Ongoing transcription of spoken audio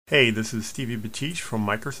Hey, this is Stevie Batish from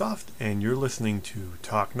Microsoft, and you're listening to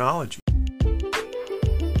Talknology.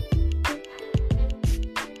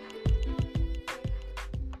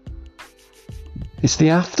 It's the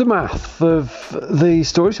aftermath of the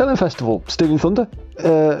Storytelling Festival, Stealing Thunder.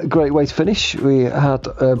 Great way to finish. We had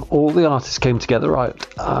all the artists came together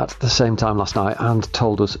right at the same time last night and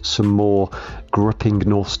told us some more gripping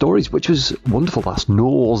Norse stories, which was wonderful. That's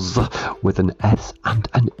Norse with an S and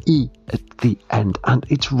an E at the end. And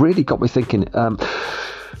it's really got me thinking.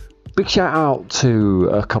 Big shout out to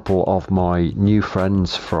a couple of my new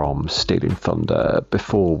friends from Stealing Thunder.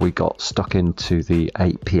 Before we got stuck into the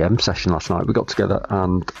 8 p.m. session last night, we got together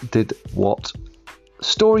and did what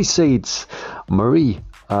Story Seeds Marie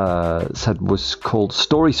said was called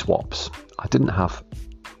Story Swaps. I didn't have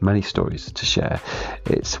many stories to share.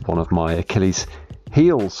 It's one of my Achilles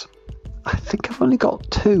heels. I think I've only got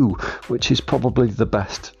 2, which is probably the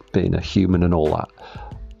best, being a human and all that.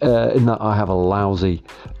 In that I have a lousy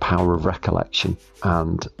power of recollection,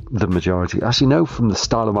 and the majority, as you know from the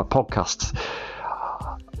style of my podcasts,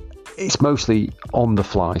 it's mostly on the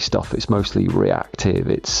fly stuff. It's mostly reactive.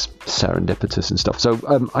 It's serendipitous and stuff. So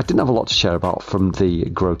I didn't have a lot to share about from the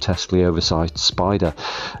grotesquely oversized spider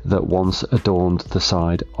that once adorned the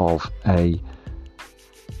side of a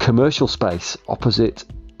commercial space opposite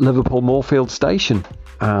Liverpool Moorfield Station,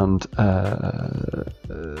 and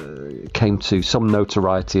came to some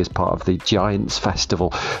notoriety as part of the Giants Festival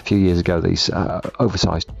a few years ago. These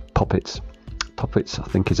oversized puppets, I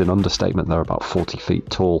think, is an understatement. They're about 40 feet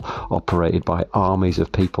tall, operated by armies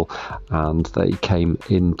of people, and they came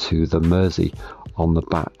into the Mersey on the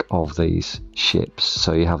back of these ships.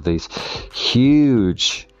 So you have these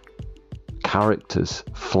huge characters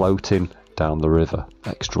floating down the river.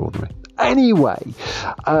 Extraordinary. Anyway,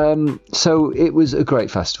 so it was a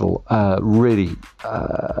great festival. Really,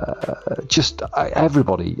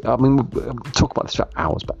 everybody. I mean, we'll talk about this for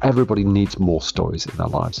hours, but everybody needs more stories in their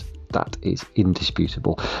lives. That is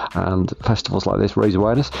indisputable. And festivals like this raise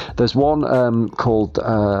awareness. There's one called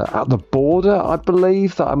At the Border, I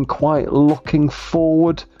believe, that I'm quite looking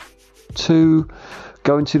forward to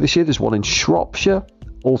going to this year. There's one in Shropshire.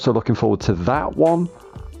 Also looking forward to that one.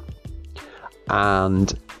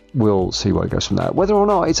 And we'll see where it goes from there. Whether or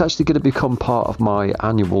not it's actually going to become part of my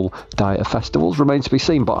annual diet of festivals remains to be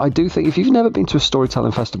seen. But I do think if you've never been to a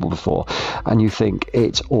storytelling festival before and you think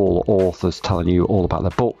it's all authors telling you all about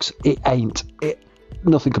their books, it ain't.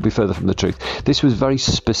 Nothing could be further from the truth. This was very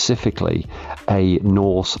specifically a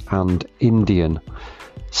Norse and Indian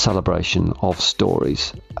celebration of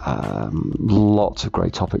stories. Lots of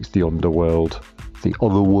great topics: the underworld, the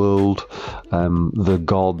otherworld, the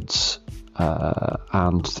gods,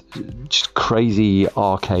 and just crazy,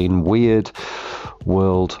 arcane, weird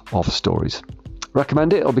world of stories.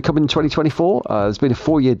 Recommend it. It'll be coming in 2024. There's been a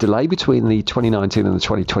 4-year delay between the 2019 and the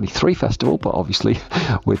 2023 festival, but obviously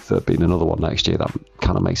with there being another one next year, that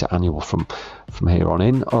kind of makes it annual from here on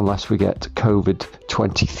in, unless we get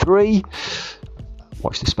COVID-23.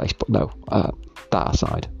 Watch this space, but no, that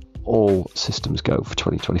aside, all systems go for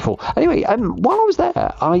 2024. Anyway, while I was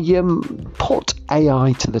there, I put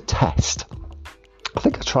AI to the test. I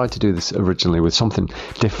think I tried to do this originally with something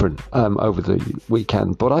different over the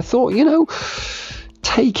weekend, but I thought,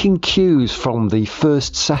 taking cues from the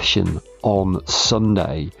first session on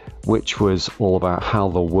Sunday, which was all about how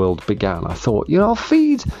the world began, I thought, I'll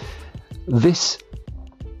feed this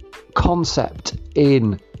concept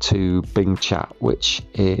into Bing Chat, which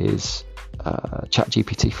is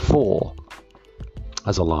ChatGPT 4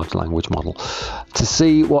 as a large language model, to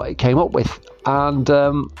see what it came up with. And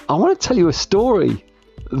I want to tell you a story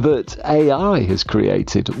that AI has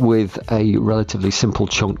created with a relatively simple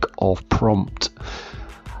chunk of prompt,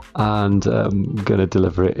 and I'm going to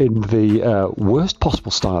deliver it in the worst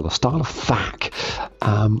possible style, the style of FAQ.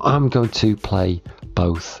 I'm going to play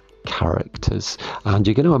both characters, and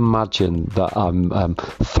you're going to imagine that I'm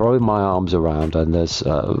throwing my arms around, and there's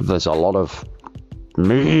a lot of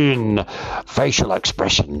mean facial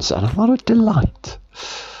expressions and a lot of delight.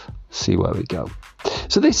 See where we go.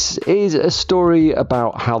 So this is a story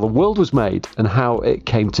about how the world was made and how it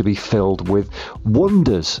came to be filled with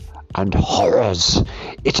wonders and horrors.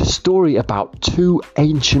 It's a story about 2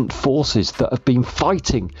 ancient forces that have been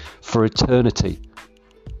fighting for eternity: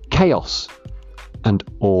 chaos and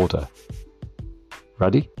order.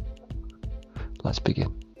 Ready? Let's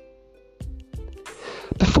begin.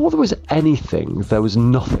 Before there was anything, there was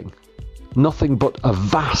nothing. Nothing but a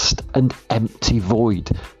vast and empty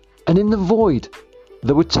void. And in the void,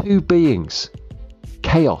 there were 2 beings: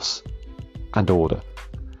 chaos and order.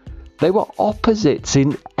 They were opposites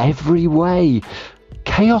in every way.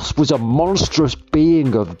 Chaos was a monstrous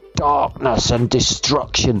being of darkness and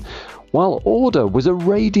destruction, while order was a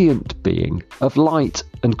radiant being of light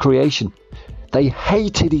and creation. They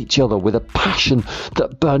hated each other with a passion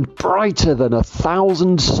that burned brighter than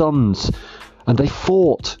 1,000 suns, and they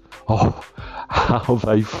fought. Oh, how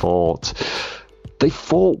they fought! They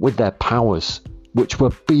fought with their powers, which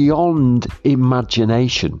were beyond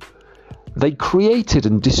imagination. They created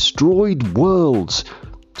and destroyed worlds,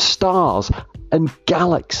 stars, and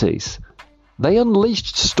galaxies. They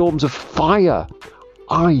unleashed storms of fire,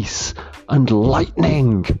 ice, and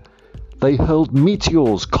lightning. They hurled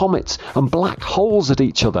meteors, comets, and black holes at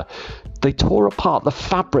each other. They tore apart the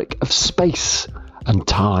fabric of space and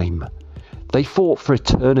time. They fought for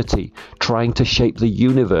eternity, trying to shape the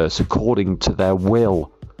universe according to their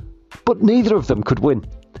will. But neither of them could win.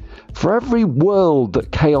 For every world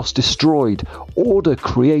that chaos destroyed, order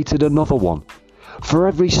created another one. For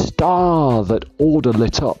every star that order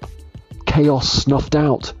lit up, chaos snuffed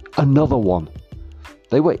out another one.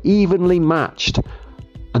 They were evenly matched,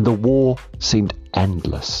 and the war seemed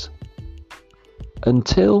endless.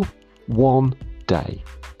 Until one day,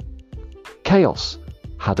 Chaos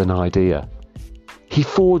had an idea. He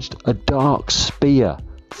forged a dark spear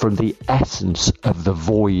from the essence of the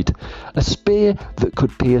void, a spear that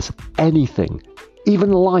could pierce anything,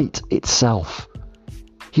 even light itself.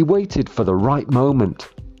 He waited for the right moment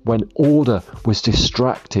when order was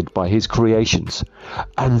distracted by his creations,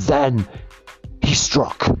 and then he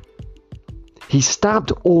struck. He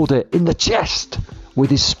stabbed order in the chest with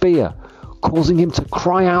his spear, causing him to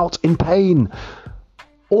cry out in pain.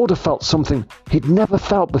 Order felt something he'd never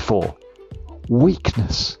felt before: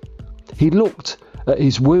 weakness. He looked at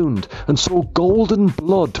his wound and saw golden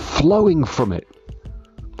blood flowing from it.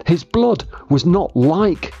 His blood was not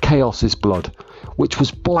like Chaos's blood, which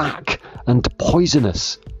was black and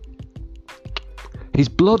poisonous. His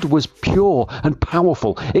blood was pure and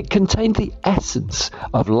powerful. It contained the essence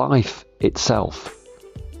of life itself.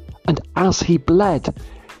 And as he bled,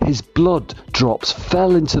 his blood drops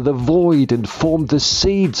fell into the void and formed the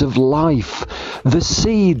seeds of life. The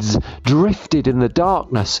seeds drifted in the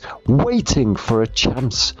darkness, waiting for a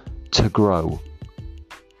chance to grow.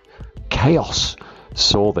 Chaos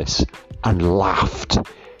saw this and laughed.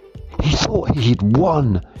 He thought he'd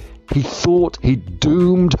won. He thought he'd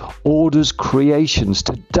doomed Order's creations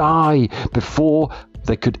to die before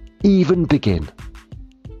they could even begin.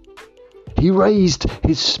 He raised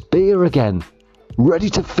his spear again, ready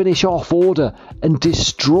to finish off Order and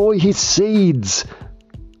destroy his seeds.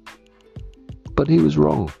 But he was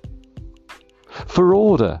wrong. For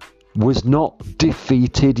Order was not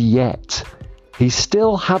defeated yet. He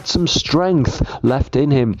still had some strength left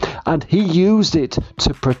in him, and he used it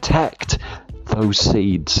to protect those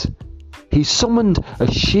seeds. He summoned a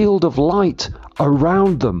shield of light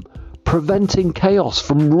around them, preventing chaos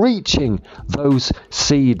from reaching those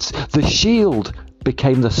seeds. The shield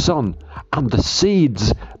became the sun, and the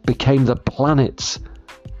seeds became the planets,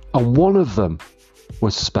 and one of them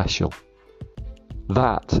was special.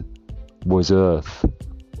 That was Earth.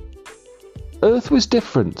 Earth was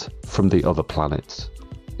different from the other planets.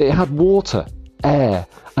 It had water, air,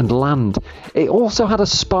 and land. It also had a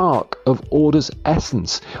spark of Order's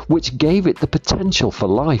essence, which gave it the potential for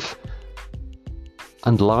life.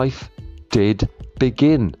 And life did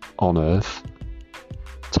begin on Earth.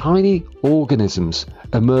 Tiny organisms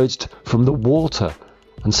emerged from the water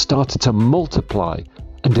and started to multiply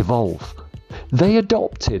and evolve. They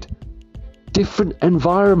adopted different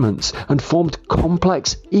environments and formed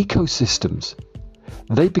complex ecosystems.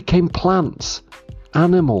 They became plants,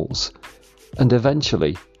 animals, and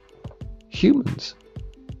eventually humans.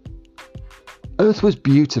 Earth was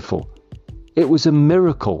beautiful. It was a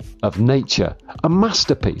miracle of nature, a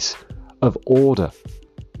masterpiece of order.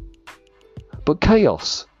 But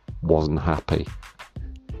Chaos wasn't happy.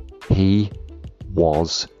 He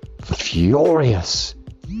was furious.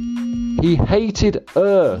 He hated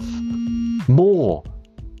Earth more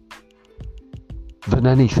than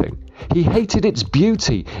anything. He hated its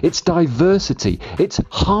beauty, its diversity, its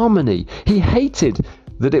harmony. He hated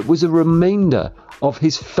that it was a remainder of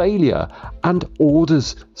his failure and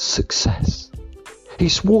Order's success. He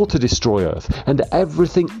swore to destroy Earth and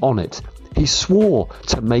everything on it. He swore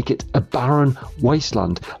to make it a barren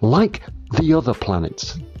wasteland like the other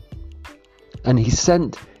planets. And he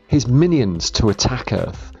sent his minions to attack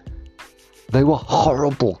Earth. They were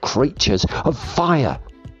horrible creatures of fire,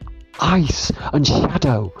 ice, and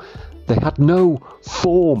shadow. They had no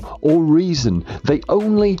form or reason. They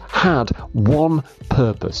only had one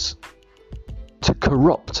purpose: to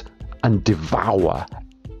corrupt and devour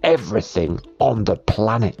everything on the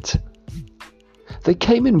planet. They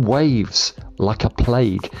came in waves like a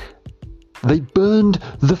plague. They burned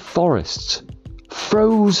the forests,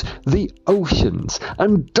 froze the oceans,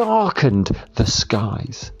 and darkened the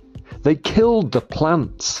skies. They killed the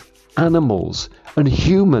plants, animals, and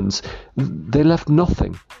humans. They left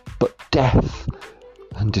nothing but death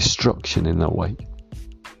and destruction in their wake.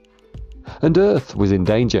 And Earth was in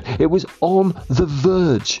danger. It was on the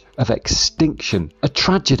verge of extinction, a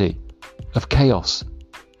tragedy of chaos.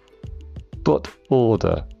 But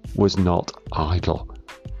Order was not idle.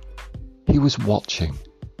 He was watching.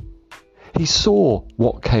 He saw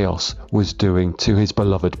what chaos was doing to his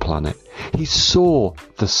beloved planet. He saw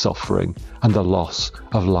the suffering and the loss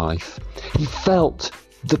of life. He felt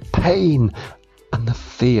the pain and the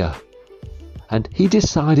fear. And he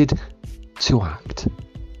decided to act.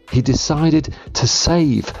 He decided to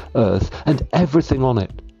save Earth and everything on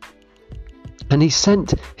it. And he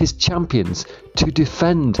sent his champions to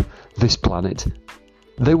defend this planet.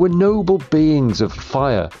 They were noble beings of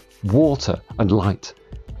fire, water, and light.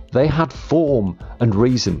 They had form and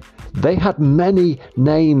reason. They had many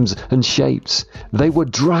names and shapes. They were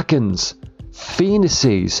dragons,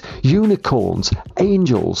 phoenixes, unicorns,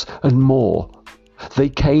 angels, and more. They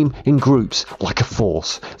came in groups like a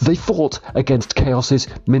force. They fought against Chaos's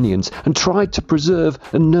minions and tried to preserve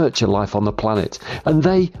and nurture life on the planet. And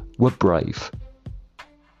they were brave.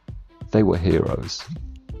 They were heroes.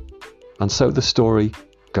 And so the story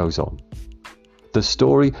goes on. The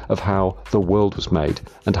story of how the world was made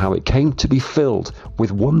and how it came to be filled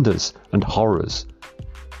with wonders and horrors.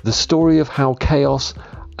 The story of how Chaos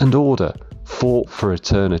and Order fought for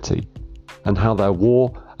eternity and how their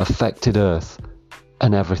war affected Earth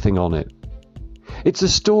and everything on it. It's a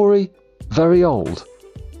story very old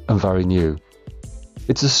and very new.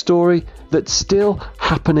 It's a story that's still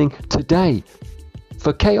happening today.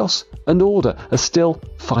 For Chaos and Order are still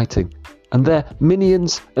fighting, and their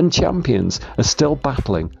minions and champions are still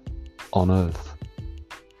battling on Earth.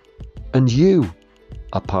 And you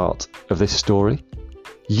are part of this story.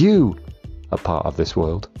 You are part of this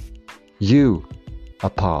world. You are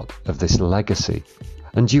part of this legacy.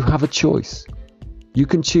 And you have a choice. You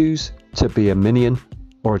can choose to be a minion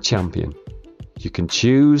or a champion. You can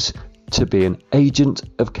choose to be an agent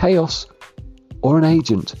of chaos or an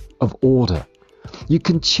agent of order. You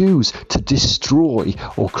can choose to destroy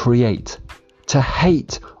or create, to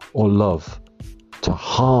hate or love, to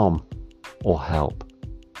harm or help.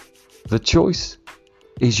 The choice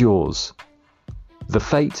is yours. The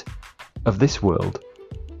fate of this world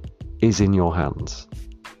is in your hands.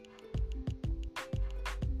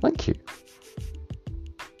 Thank you.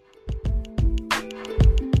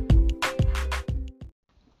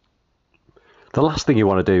 The last thing you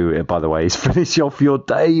want to do, by the way, is finish off your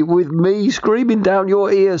day with me screaming down your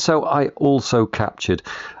ear. So I also captured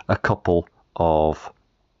a couple of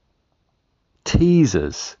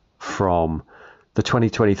teasers from the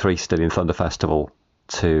 2023 Still in Thunder Festival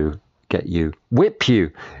to whip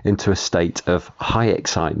you into a state of high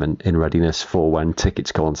excitement in readiness for when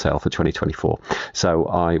tickets go on sale for 2024. So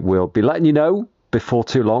I will be letting you know before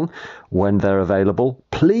too long when they're available.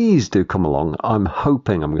 Please do come along. I'm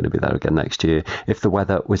hoping I'm going to be there again next year. If the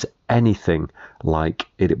weather was anything like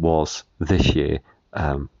it was this year,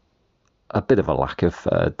 a bit of a lack of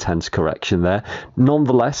tense correction there.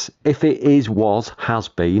 Nonetheless, if it has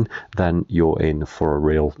been, then you're in for a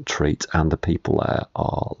real treat, and the people there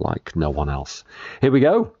are like no one else. Here we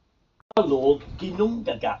go. Lord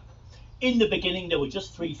Ginnungagap. In the beginning, there were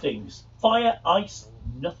just three things: fire, ice,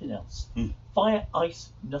 nothing else. Fire,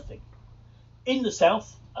 ice, nothing. In the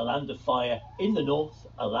south, a land of fire. In the north,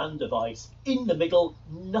 a land of ice. In the middle,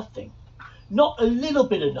 nothing. Not a little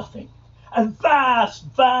bit of nothing. A vast,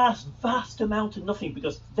 vast, vast amount of nothing,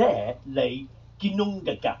 because there lay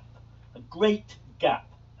Ginnungagap, a great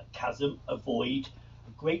gap, a chasm, a void,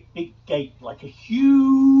 a great big gate like a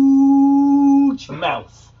huge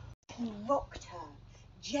mouth. He rocked her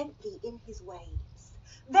gently in his waves,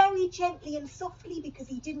 very gently and softly, because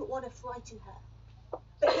he didn't want to frighten her.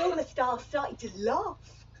 But Ilmastar started to laugh.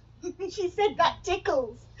 She said, "That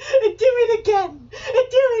tickles. Do it again. Do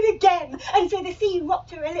it again." And so the sea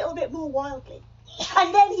rocked her a little bit more wildly.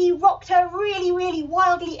 And then he rocked her really, really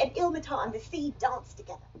wildly, and Ilmatar and the sea danced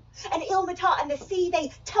together. And Ilmatar and the sea,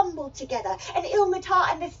 they tumbled together. And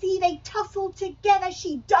Ilmatar and the sea, they tussled together.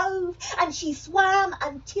 She dove and she swam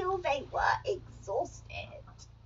until they were exhausted.